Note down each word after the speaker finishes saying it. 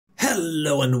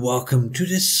Hello and welcome to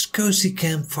this cozy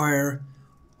campfire.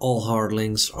 All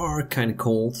hardlings are kinda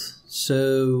cold,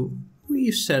 so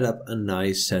we've set up a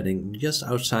nice setting just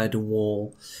outside the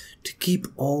wall to keep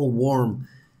all warm.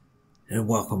 And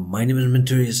welcome, my name is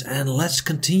Menturius, and let's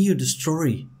continue the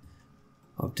story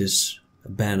of this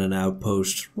abandoned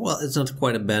outpost. Well, it's not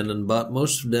quite abandoned, but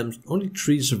most of them, only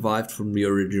 3 survived from the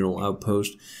original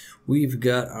outpost. We've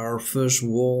got our first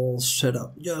wall set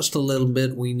up just a little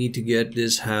bit. We need to get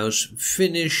this house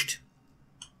finished.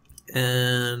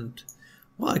 And,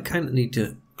 well, I kind of need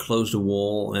to close the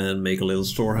wall and make a little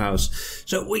storehouse.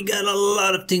 So we got a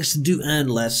lot of things to do, and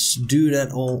let's do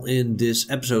that all in this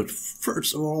episode.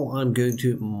 First of all, I'm going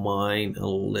to mine a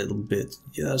little bit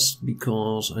just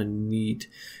because I need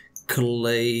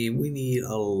clay. We need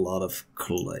a lot of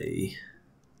clay.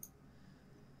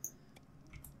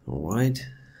 Alright.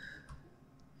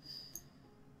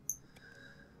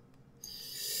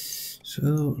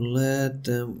 So let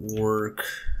them work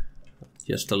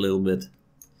just a little bit.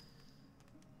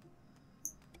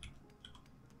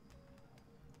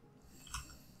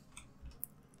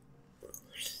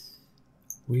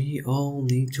 We all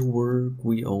need to work,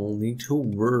 we all need to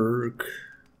work.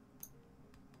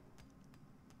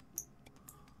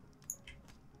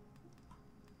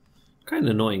 Kind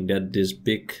of annoying that this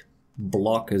big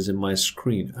block is in my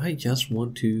screen. I just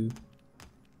want to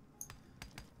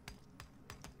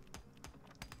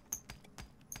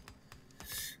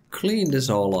clean this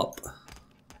all up.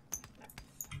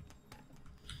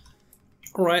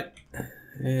 Alright,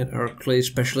 and our clay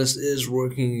specialist is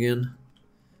working again.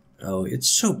 Oh, it's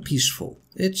so peaceful.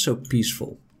 It's so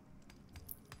peaceful.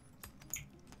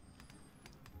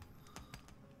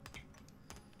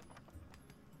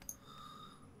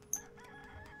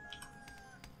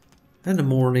 And the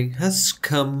morning has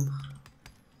come.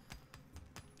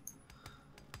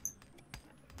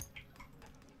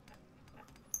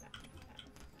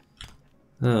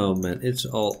 Oh man, it's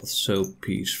all so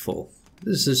peaceful.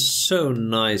 This is so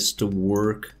nice to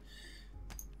work.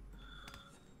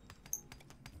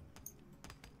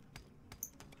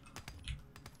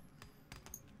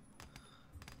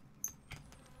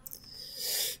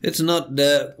 It's not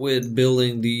that with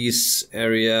building these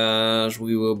areas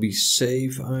we will be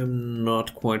safe. I'm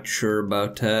not quite sure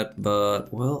about that,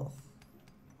 but well,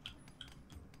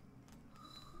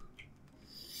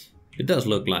 it does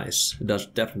look nice.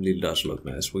 It definitely does look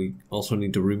nice. We also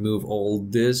need to remove all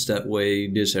this, that way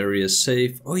this area is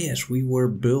safe. Oh yes, we were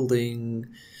building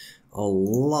a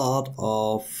lot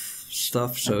of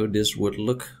stuff, so this would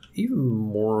look even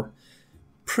more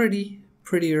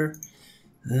prettier.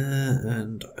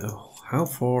 And oh, how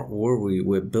far were we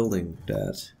with building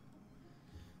that?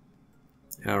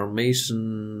 Our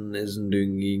mason isn't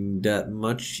doing that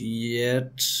much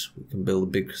yet. We can build a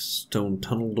big stone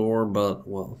tunnel door, but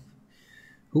well,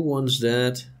 who wants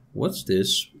that? What's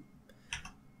this?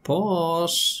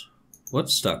 Pause.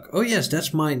 What's stuck? Oh yes,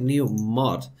 that's my new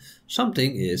mod.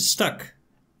 Something is stuck.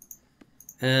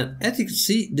 And as you can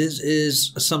see, this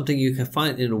is something you can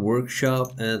find in a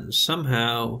workshop, and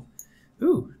somehow,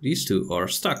 ooh, these two are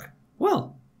stuck.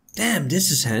 Well, damn,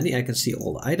 this is handy. I can see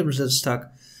all the items that are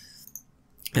stuck.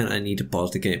 And I need to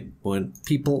pause the game when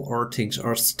people or things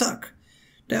are stuck.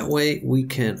 That way we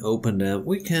can open them.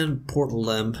 We can portal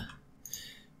them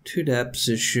to that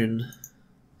position.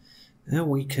 And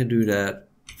we can do that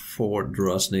for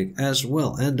Drusnik as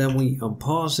well. And then we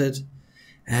unpause it.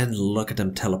 And look at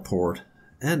them teleport.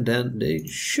 And then they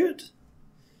should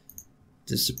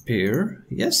disappear.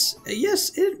 Yes,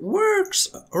 it works.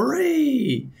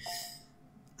 Hooray!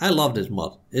 I love this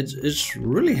mod. It's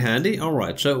really handy.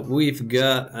 Alright, so we've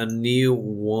got a new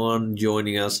one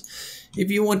joining us.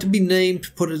 If you want to be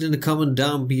named, put it in the comment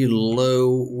down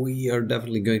below. We are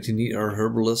definitely going to need our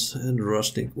herbalist and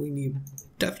Drusnik. We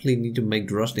definitely need to make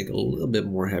Drusnik a little bit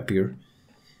more happier,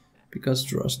 because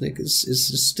Drusnik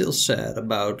is still sad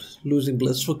about losing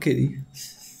Blissful Kitty.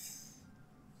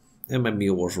 And my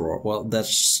meal was raw. Well,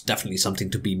 that's definitely something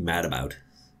to be mad about.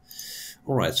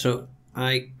 Alright, so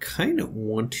I kind of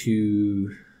want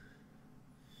to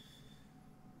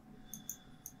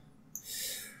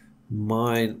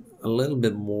mine a little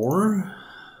bit more.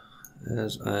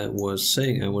 As I was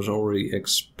saying, I was already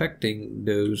expecting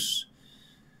those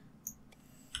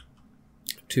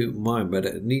to mine, but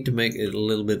I need to make it a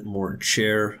little bit more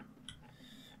chair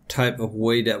type of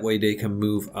way. That way they can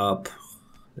move up.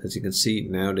 As you can see,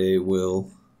 now they will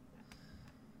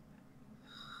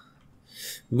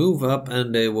move up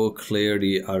and they will clear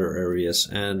the other areas,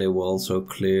 and they will also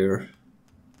clear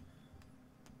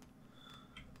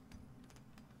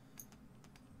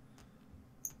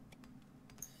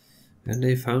and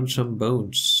they found some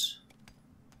bones.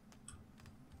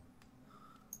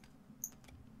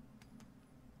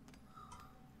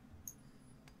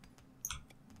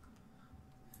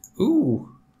 Ooh,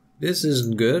 this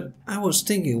isn't good. I was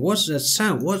thinking, what's that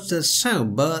sound? What's that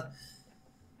sound? But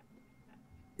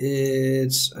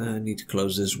it's... I need to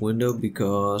close this window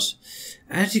because,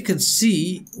 as you can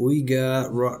see, we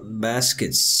got rotten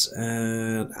baskets.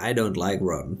 And I don't like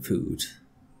rotten food.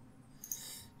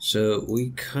 So we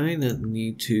kind of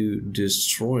need to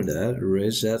destroy that,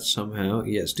 erase that somehow.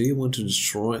 Yes, do you want to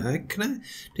destroy?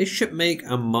 They should make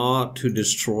a mod to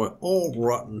destroy all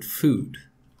rotten food.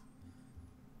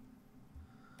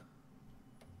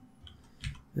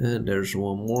 And there's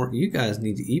one more. You guys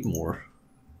need to eat more.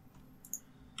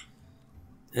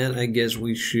 And I guess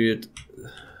we should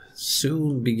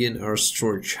soon begin our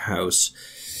storage house.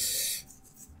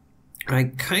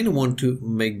 I kind of want to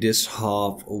make this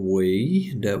half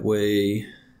away. That way,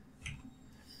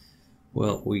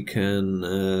 well, we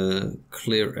can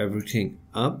clear everything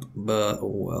up. But,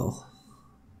 well.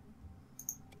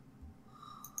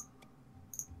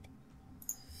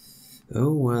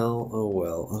 Oh well, oh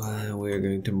well. We're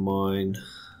going to mine.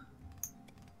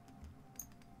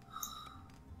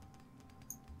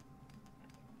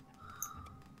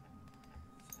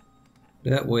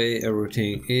 That way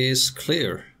everything is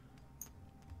clear.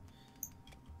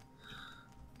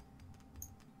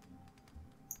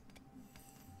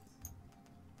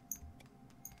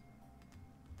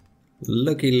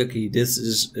 Looky, this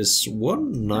is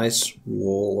one nice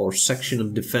wall or section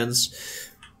of defense.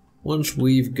 Once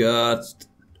we've got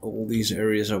all these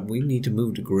areas up, we need to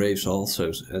move the graves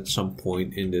also at some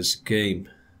point in this game.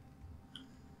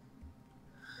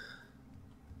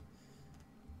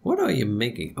 What are you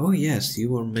making? Oh yes,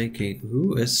 you are making...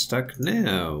 Who is stuck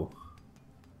now?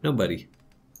 Nobody.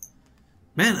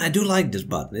 Man, I do like this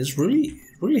button. It's really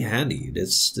handy,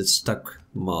 this stuck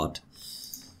mod.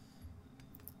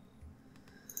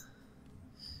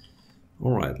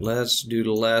 Alright, let's do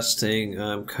the last thing.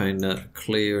 I'm kinda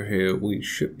clear here. We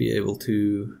should be able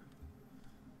to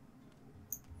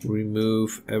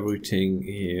remove everything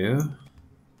here.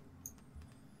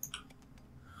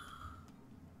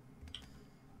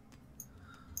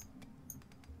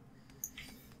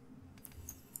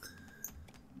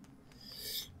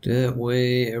 That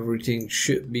way everything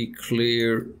should be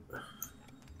clear.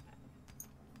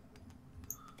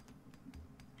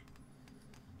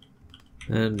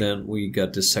 And then we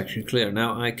got this section clear.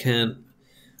 Now I can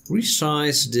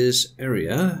resize this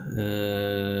area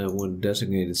when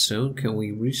designated zone. Can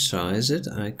we resize it?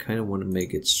 I kind of want to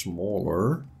make it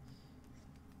smaller.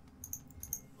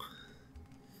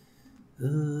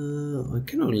 I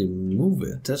can only move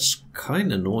it. That's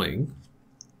kind of annoying.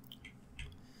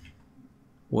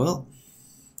 Well,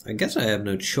 I guess I have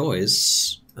no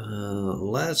choice.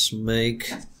 Let's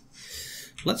make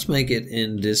it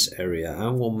in this area. I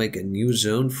will make a new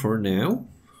zone for now.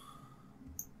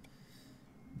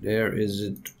 There is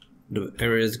it. The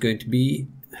area is going to be.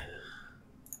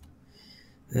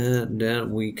 And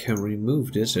then we can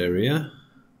remove this area.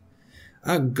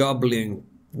 A goblin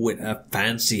with a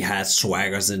fancy hat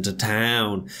swaggers into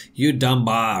town. You dumb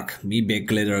bug, me big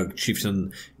glitter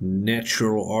chieftain.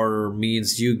 Natural order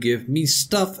means you give me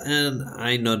stuff and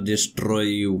I not destroy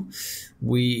you.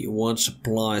 We want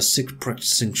supply 6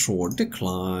 practicing sword.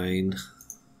 Decline.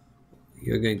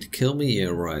 You're going to kill me?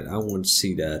 Yeah, right. I want to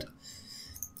see that.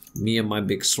 Me and my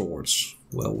big swords.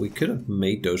 Well, we could have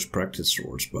made those practice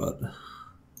swords, but...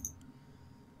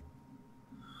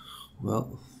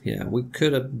 Well, yeah, we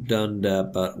could have done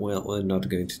that, but, well, we're not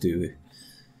going to do it.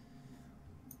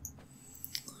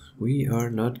 We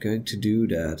are not going to do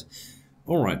that.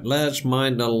 Alright, let's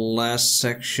mine the last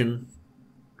section.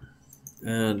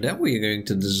 And then we're going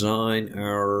to design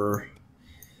our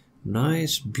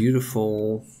nice,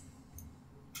 beautiful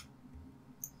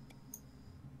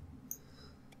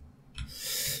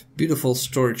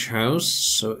storage house.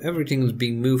 So everything is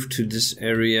being moved to this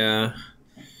area.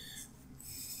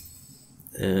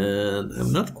 And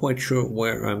I'm not quite sure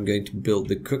where I'm going to build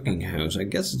the cooking house. I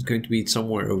guess it's going to be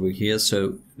somewhere over here.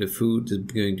 So the food is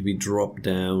going to be dropped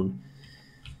down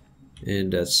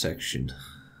in that section.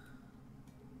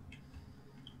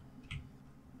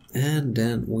 And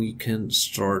then we can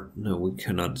start... No, we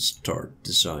cannot start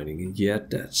designing it yet.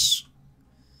 That's...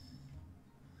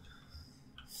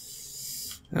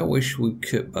 I wish we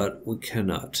could, but we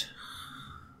cannot.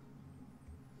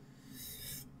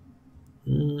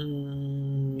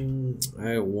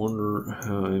 I wonder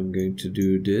how I'm going to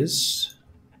do this.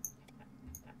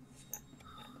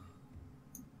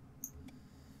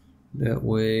 That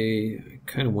way, I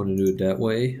kind of want to do it that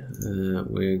way.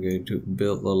 We're going to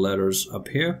build the letters up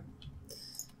here.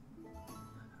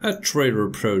 A trader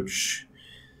approach.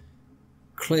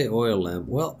 Clay oil lamp.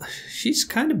 Well, she's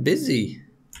kind of busy.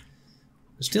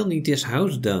 I still need this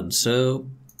house done, so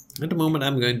at the moment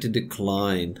I'm going to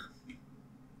decline.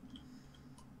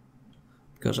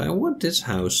 Because I want this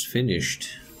house finished.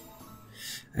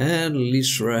 And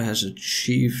Lysra has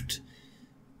achieved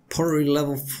pottery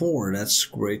level 4. That's a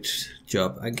great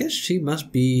job. I guess she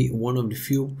must be one of the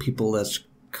few people that's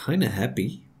kind of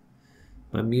happy.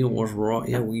 My meal was raw.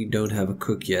 Yeah, we don't have a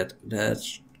cook yet.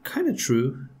 That's kind of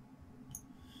true.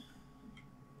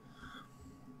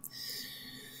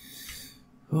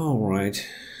 Alright.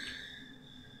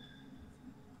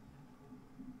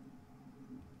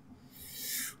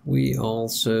 We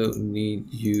also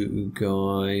need you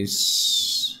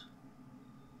guys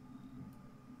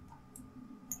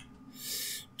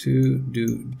to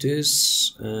do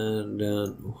this, and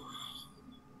then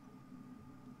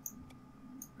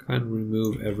kind of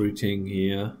remove everything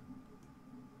here.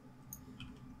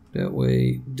 That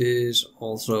way this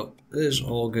also is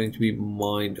all going to be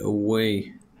mined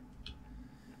away.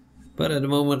 But at the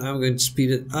moment I'm going to speed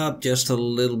it up just a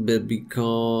little bit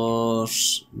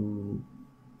because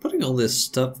putting all this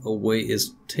stuff away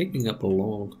is taking up a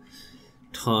long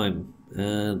time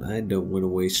and I don't want to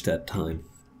waste that time.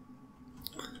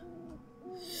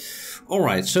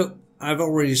 Alright, so I've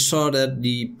already saw that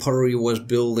the pottery was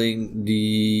building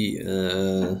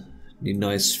the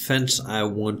nice fence I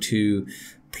want to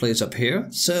place up here.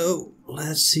 So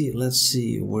let's see,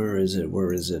 where is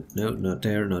it? No, not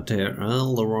there,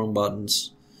 all the wrong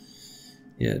buttons.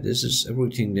 Yeah, this is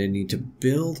everything they need to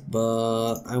build,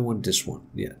 but I want this one.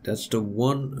 Yeah, that's the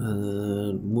one.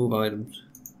 Move items.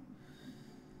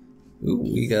 Ooh,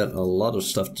 we got a lot of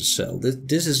stuff to sell.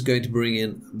 This is going to bring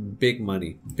in big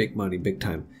money, big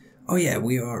time. Oh yeah,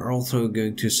 we are also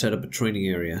going to set up a training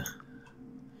area.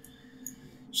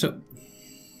 So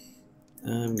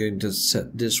I'm going to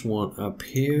set this one up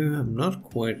here. I'm not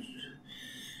quite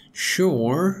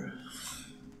sure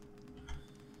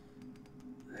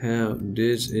how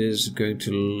this is going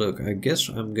to look. I guess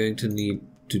I'm going to need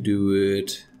to do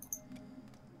it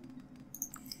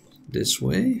this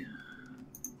way.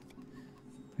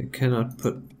 I cannot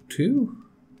put 2.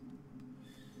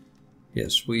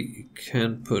 Yes, we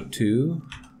can put 2.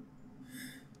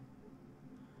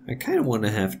 I kind of want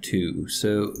to have 2.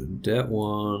 So that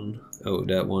one, oh,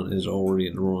 that one is already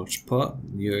in the wrong spot.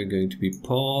 You're going to be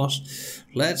paused.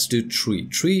 Let's do 3.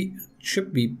 3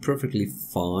 should be perfectly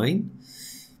fine.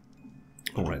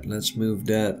 Alright, let's move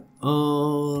that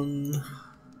on.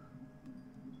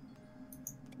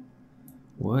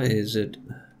 Why is it?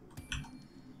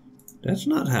 That's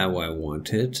not how I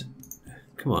want it.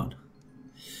 Come on.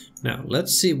 Now,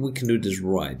 let's see if we can do this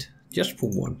right. Just for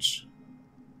once.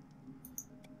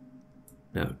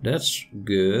 Now, that's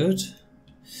good.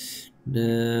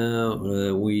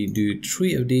 Now, we do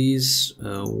 3 of these.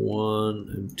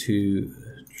 1, 2,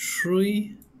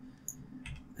 3.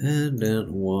 And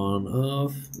then 1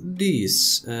 of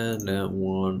these. And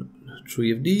then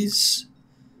 3 of these.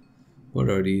 What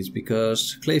are these?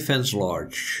 Because clay fence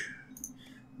large.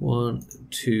 1,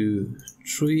 2,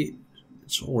 3.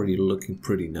 It's already looking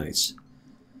pretty nice.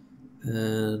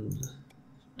 And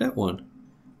that one.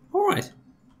 Alright.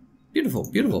 Beautiful,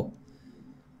 beautiful.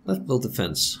 Let's build the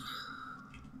fence.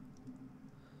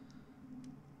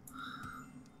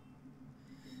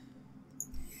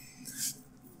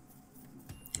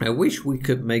 I wish we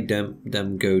could make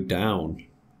them go down.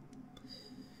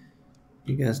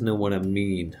 You guys know what I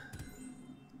mean.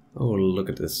 Oh, look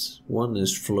at this. One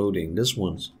is floating. This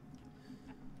one's...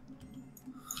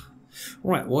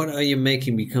 Right, what are you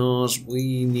making? Because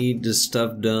we need the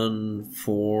stuff done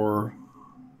for...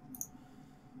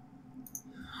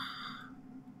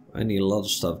 I need a lot of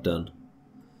stuff done.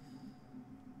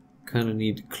 Kind of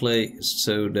need clay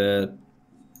so that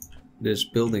this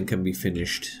building can be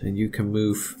finished. And you can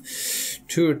move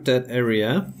toward that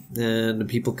area. And the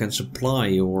people can supply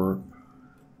your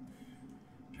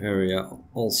area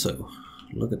also.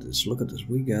 Look at this, look at this.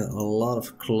 We got a lot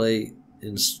of clay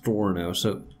in store now.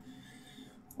 So,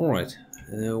 alright.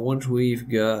 Once we've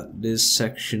got this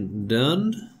section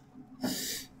done,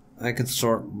 I can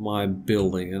start my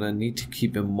building. And I need to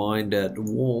keep in mind that the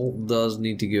wall does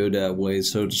need to go that way.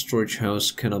 So the storage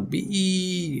house cannot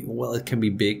be, well, it can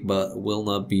be big, but will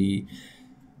not be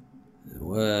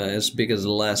as big as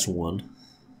the last one.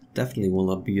 Definitely will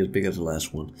not be as big as the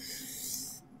last one.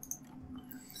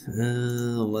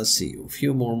 Let's see, a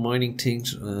few more mining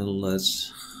things.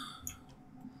 Let's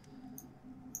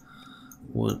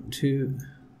 1, 2.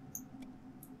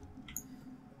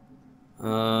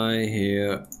 I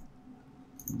hear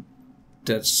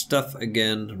that stuff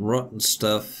again, rotten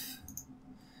stuff.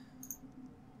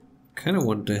 kind of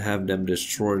want to have them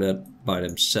destroy that by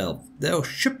themselves. There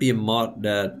should be a mod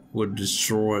that would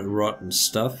destroy rotten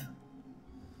stuff.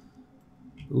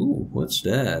 Ooh, what's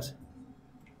that?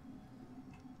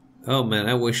 Oh man,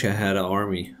 I wish I had an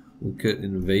army. We could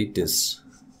invade this.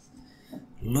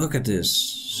 Look at this.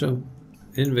 So,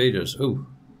 invaders. Oh.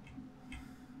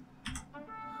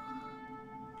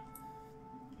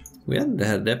 We haven't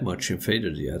had that much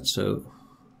invaders yet, so...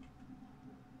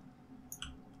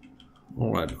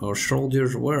 Alright, our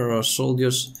soldiers, where are our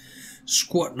soldiers?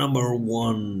 Squad number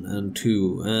 1 and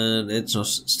 2, and it's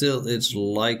still, it's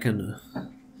Lycan.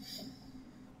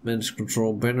 Manage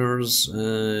control banners,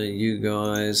 you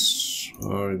guys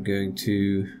are going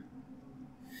to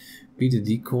be the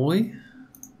decoy.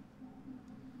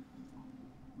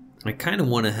 I kind of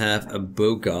want to have a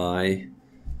bow guy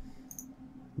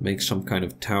make some kind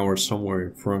of tower somewhere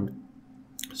in front.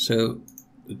 So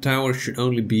the tower should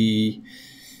only be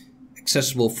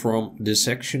accessible from this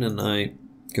section, and I'm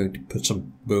going to put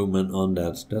some bowmen on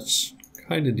that. That's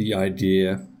kind of the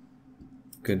idea.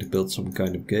 I'm going to build some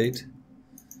kind of gate.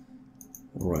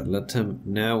 Alright, let them,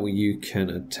 now you can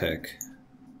attack.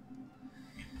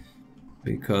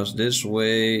 Because this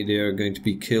way they are going to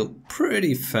be killed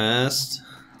pretty fast.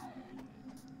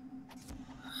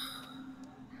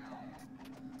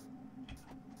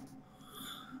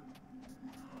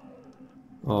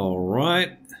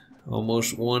 Alright,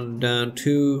 almost 1 down,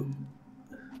 2.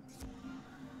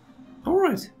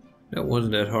 Alright, that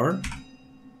wasn't that hard.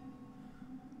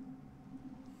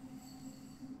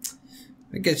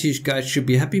 I guess you guys should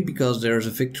be happy because there's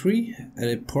a victory at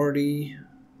a party.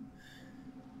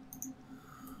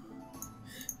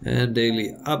 And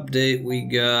daily update we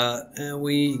got, and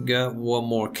we got one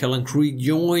more Calanchreed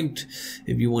joined.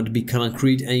 If you want to be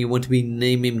Calanchreed and you want to be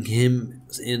naming him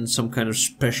in some kind of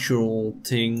special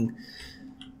thing,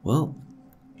 well,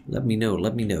 let me know,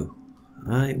 let me know.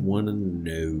 I want to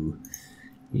know.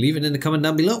 Leave it in the comment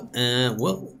down below, and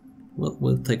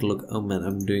we'll take a look. Oh man,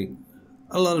 I'm doing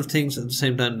a lot of things at the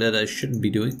same time that I shouldn't be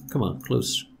doing. Come on,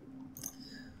 close.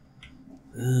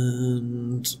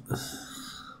 And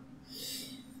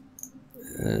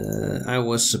I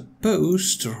was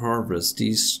supposed to harvest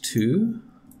these 2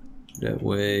 that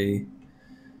way,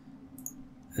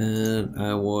 and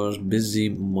I was busy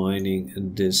mining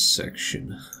in this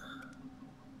section.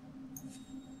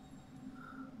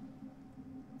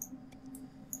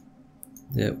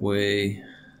 That way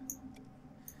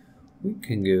we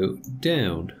can go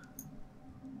down.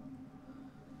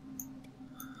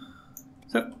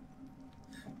 So,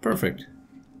 perfect.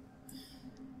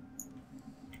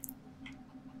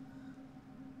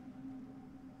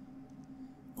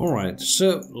 Alright,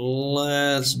 so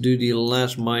let's do the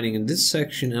last mining in this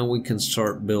section and we can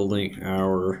start building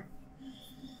our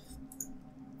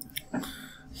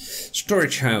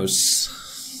storage house.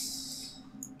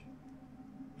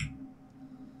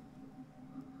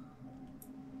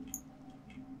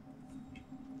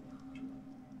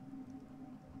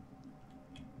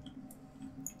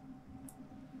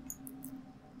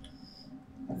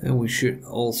 And we should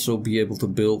also be able to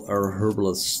build our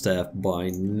herbalist staff by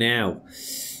now.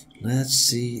 Let's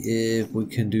see if we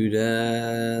can do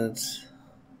that.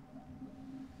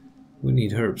 We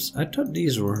need herbs. I thought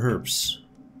these were herbs.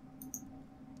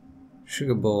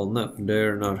 Sugar ball, no,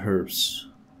 they're not herbs.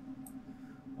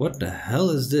 What the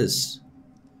hell is this?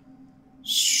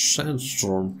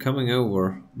 Sandstorm coming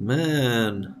over.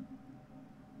 Man.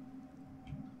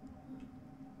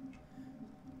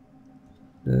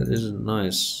 That isn't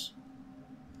nice.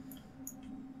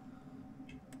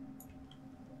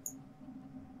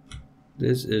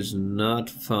 This is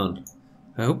not fun.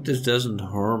 I hope this doesn't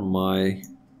harm my...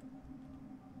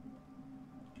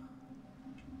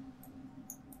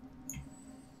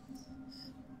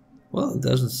 Well, it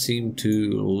doesn't seem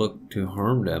to look to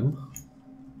harm them.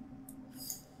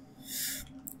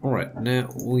 Alright, now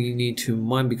we need to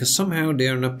mine because somehow they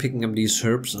are not picking up these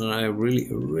herbs, and I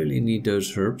really need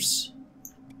those herbs.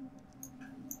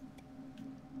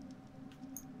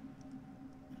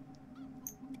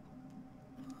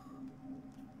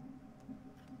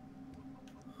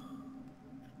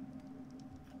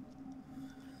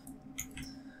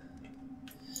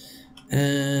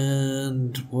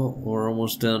 And, well, we're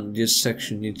almost done. This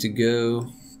section needs to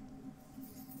go.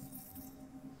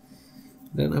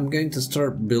 Then I'm going to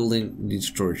start building the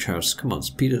storage house. Come on,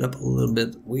 speed it up a little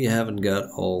bit. We haven't got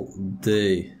all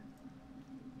day.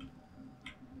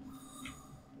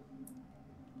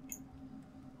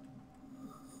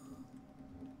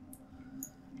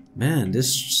 Man,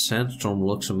 this sandstorm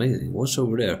looks amazing. What's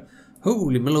over there?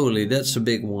 Holy moly, that's a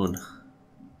big one.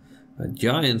 A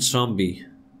giant zombie.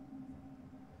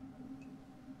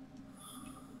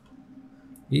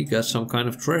 he got some kind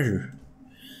of treasure.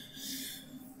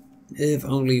 If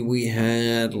only we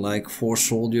had like 4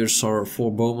 soldiers or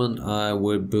 4 bowmen, I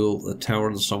would build a tower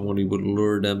and somebody would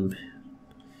lure them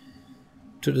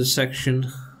to the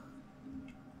section.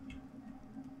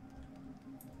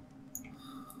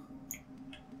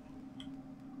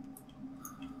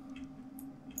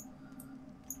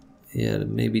 Yeah,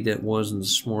 maybe that wasn't the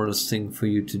smartest thing for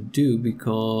you to do,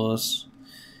 because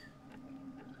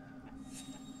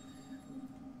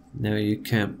now you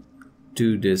can't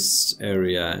do this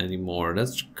area anymore.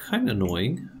 That's kind of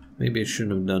annoying. Maybe I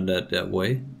shouldn't have done that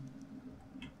way.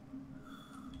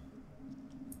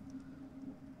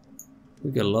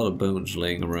 We got a lot of bones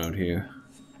laying around here.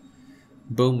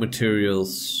 Bone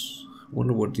materials.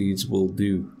 Wonder what these will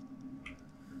do.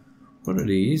 What are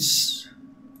these?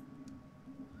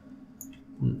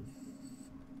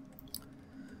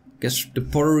 Guess the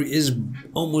pottery is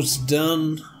almost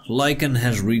done. Lichen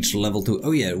has reached level 2.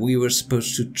 Oh yeah, we were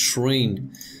supposed to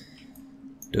train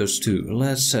those two.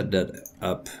 Let's set that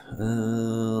up.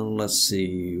 Let's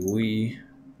see. We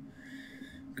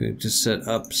going to set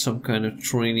up some kind of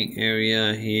training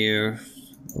area here.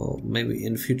 Well, maybe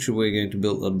in the future we're going to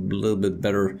build a little bit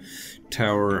better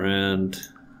tower and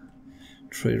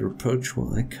trader approach.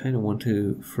 Well, I kind of want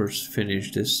to first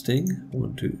finish this thing.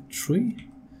 1, 2, 3.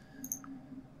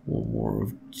 One more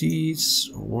of these.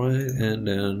 Alright, and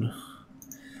then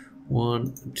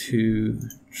 1, 2,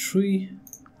 3.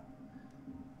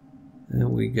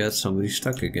 And we got somebody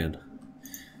stuck again.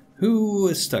 Who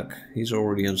is stuck? He's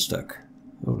already unstuck.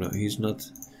 Oh no, he's not.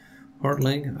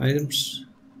 Hardling items.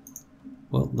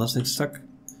 Well, nothing stuck.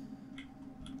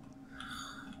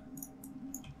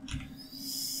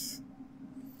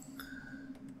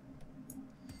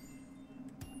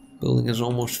 Building is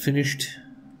almost finished.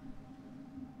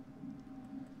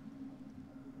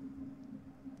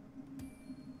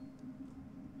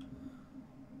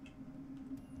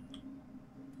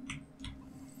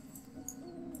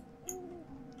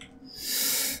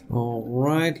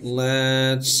 Alright,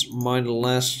 let's mine the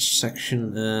last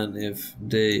section, and if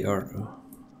they are...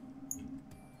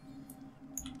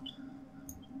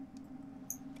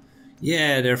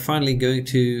 Yeah, they're finally going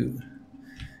to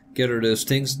gather those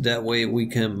things. That way we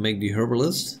can make the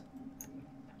herbalist.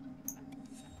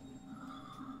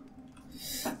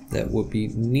 That would be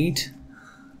neat.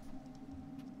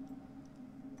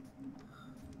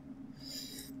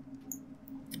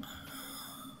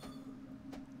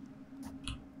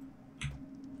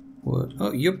 What?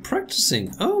 Oh, you're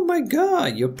practicing. Oh my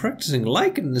god, you're practicing.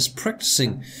 Lichen is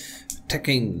practicing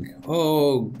attacking.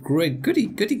 Oh, great. Goody,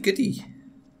 goody, goody.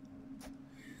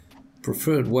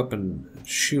 Preferred weapon,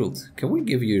 shield. Can we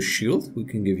give you a shield? We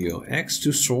can give you an axe,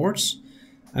 2 swords.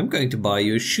 I'm going to buy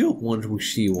you a shield once we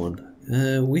see one.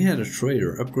 We had a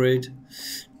trader upgrade.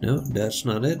 No, that's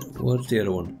not it. What's the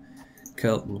other one?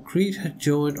 Kelton Creed had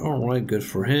joined. Alright, good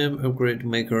for him. Upgrade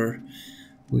maker.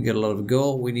 We got a lot of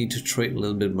gold. We need to trade a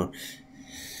little bit more.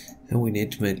 And we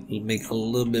need to make a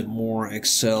little bit more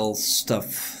Excel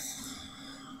stuff.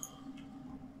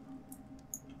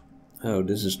 Oh,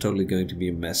 this is totally going to be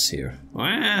a mess here.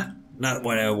 Ah, not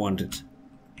what I wanted.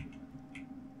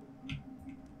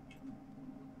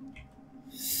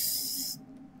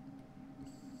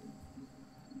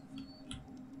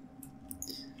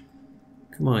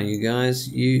 Come on, you guys.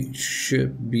 You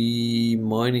should be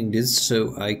mining this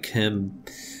so I can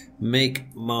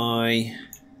make my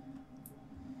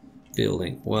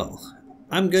building. Well,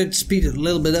 I'm going to speed it a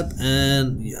little bit up,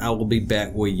 and I will be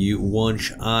back with you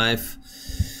once I've...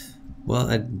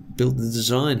 Well, I built the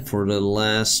design for the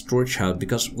last storage house,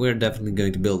 because we're definitely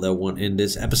going to build that one in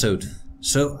this episode.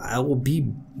 So I will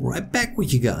be right back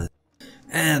with you guys.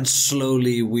 And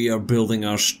slowly we are building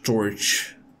our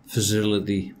storage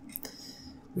facility.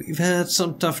 We've had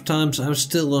some tough times. I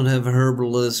still don't have a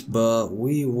herbalist, but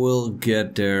we will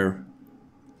get there.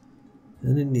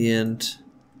 And in the end,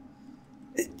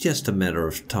 it's just a matter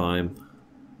of time.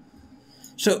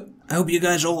 So, I hope you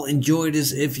guys all enjoyed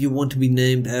this. If you want to be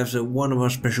named after one of our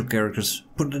special characters,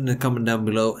 put it in the comment down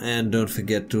below. And don't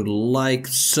forget to like,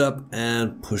 sub,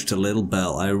 and push the little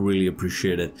bell. I really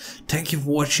appreciate it. Thank you for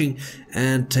watching,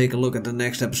 and take a look at the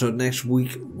next episode next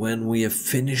week, when we have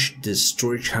finished this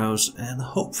storage house, and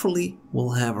hopefully we'll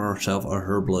have ourselves a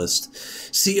herbalist.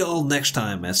 See you all next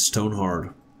time at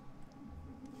Stonehearth.